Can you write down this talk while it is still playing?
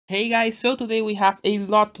Hey guys, so today we have a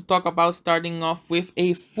lot to talk about, starting off with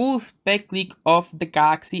a full spec leak of the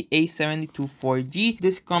Galaxy A72 4G.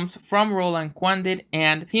 This comes from Roland Quandit,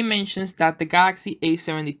 and he mentions that the Galaxy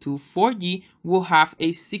A72 4G will have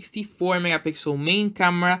a 64 megapixel main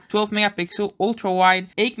camera, 12 megapixel ultra wide,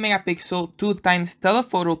 8 megapixel 2x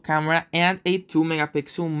telephoto camera, and a 2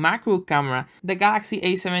 megapixel macro camera. The Galaxy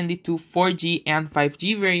A72 4G and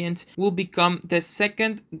 5G variants will become the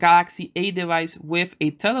second Galaxy A device with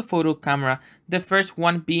a telephoto camera, the first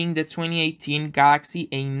one being the 2018 Galaxy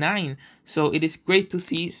A9. So it is great to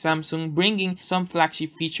see Samsung bringing some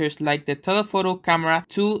flagship features like the telephoto camera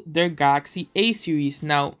to their Galaxy A series.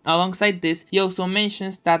 Now, alongside this, he also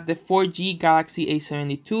mentions that the 4G Galaxy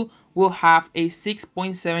A72 will have a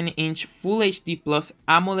 6.7-inch Full HD Plus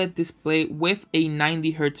AMOLED display with a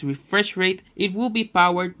 90Hz refresh rate. It will be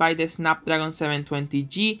powered by the Snapdragon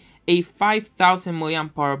 720G, a 5000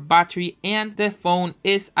 mAh battery, and the phone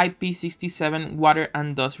is IP67 water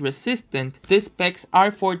and dust resistant. The specs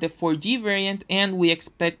are for the 4G variant, and we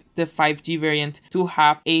expect the 5G variant to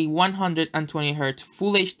have a 120Hz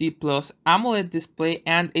Full HD Plus AMOLED display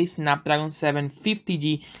and a Snapdragon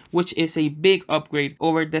 750G, which is a big upgrade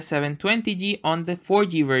over the 720G on the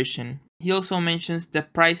 4G version. He also mentions the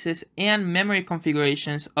prices and memory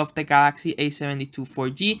configurations of the Galaxy A72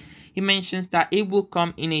 4G. He mentions that it will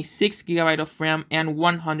come in a 6GB of RAM and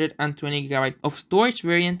 120GB of storage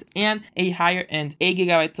variant, and a higher end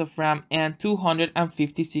 8GB of RAM and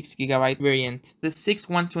 256GB variant. The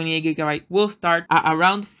 128GB will start at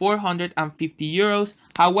around 450 euros.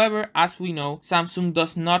 However, as we know, Samsung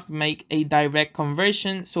does not make a direct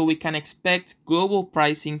conversion, so we can expect global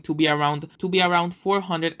pricing to be around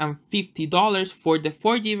 $450 for the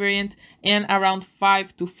 4G variant and around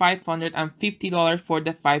 $500 to $550 for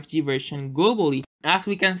the 5G version globally. As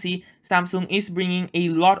we can see, Samsung is bringing a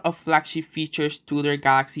lot of flagship features to their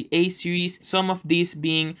Galaxy A series, some of these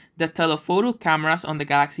being the telephoto cameras on the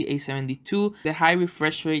Galaxy A72, the high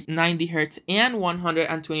refresh rate 90Hz and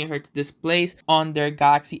 120Hz displays on their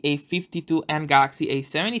Galaxy A52 and Galaxy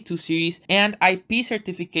A72 series, and IP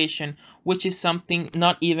certification, which is something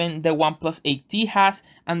not even the OnePlus 8T has,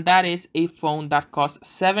 and that is a phone that costs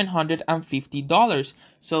 $750.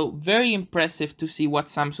 So very impressive to see what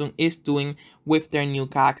Samsung is doing with their new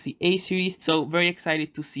Galaxy A series. So very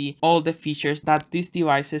excited to see all the features that these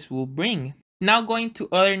devices will bring. Now going to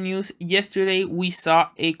other news, yesterday we saw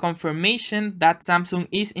a confirmation that Samsung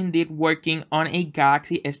is indeed working on a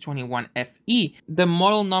Galaxy S21 FE. The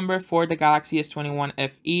model number for the Galaxy S21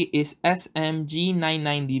 FE is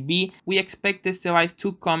SMG990B. We expect this device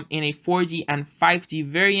to come in a 4G and 5G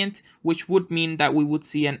variant, which would mean that we would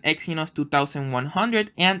see an Exynos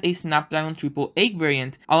 2100 and a Snapdragon 888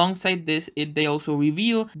 variant. Alongside this, they also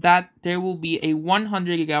reveal that there will be a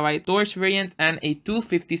 100GB storage variant and a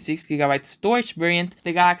 256GB storage variant.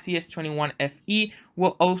 The Galaxy S21 FE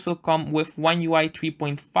will also come with One UI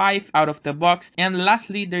 3.5 out of the box. And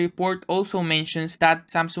lastly, the report also mentions that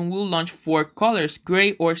Samsung will launch 4 colors: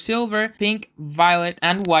 gray or silver, pink, violet,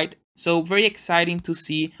 and white. So very exciting to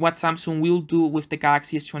see what Samsung will do with the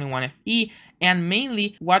Galaxy S21 FE, and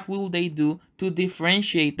mainly what will they do to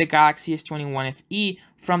differentiate the Galaxy S21 FE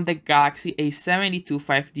from the Galaxy A72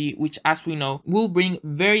 5G, which, as we know, will bring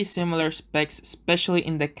very similar specs, especially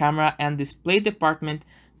in the camera and display department,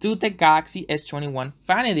 to the Galaxy S21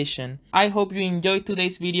 Fan Edition. I hope you enjoyed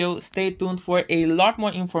today's video. Stay tuned for a lot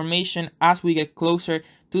more information as we get closer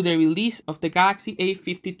to the release of the Galaxy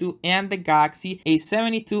A52 and the Galaxy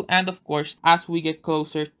A72, and of course as we get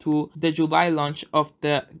closer to the July launch of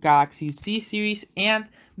the Galaxy Z series and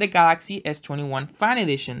the Galaxy S21 Fan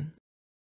Edition.